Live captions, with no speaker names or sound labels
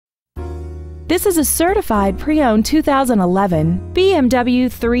This is a certified pre-owned 2011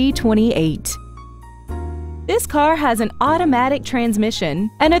 BMW 328. This car has an automatic transmission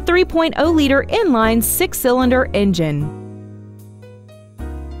and a 3.0-liter inline six-cylinder engine.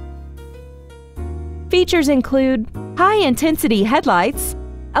 Features include high-intensity headlights,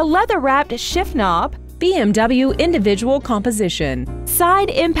 a leather-wrapped shift knob, BMW individual composition, side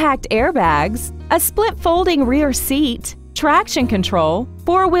impact airbags, a split folding rear seat, traction control,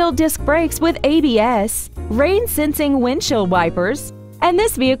 four-wheel disc brakes with ABS, rain-sensing windshield wipers, and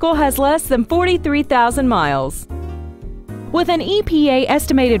this vehicle has less than 43,000 miles. With an EPA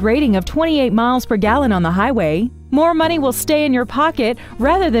estimated rating of 28 miles per gallon on the highway, more money will stay in your pocket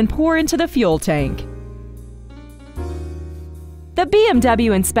rather than pour into the fuel tank. The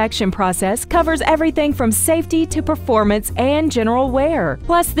BMW inspection process covers everything from safety to performance and general wear.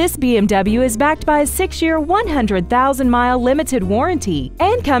 Plus, this BMW is backed by a 6-year, 100,000-mile limited warranty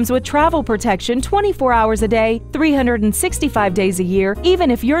and comes with travel protection 24 hours a day, 365 days a year, even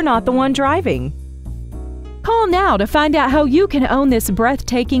if you're not the one driving. Call now to find out how you can own this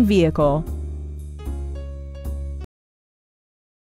breathtaking vehicle.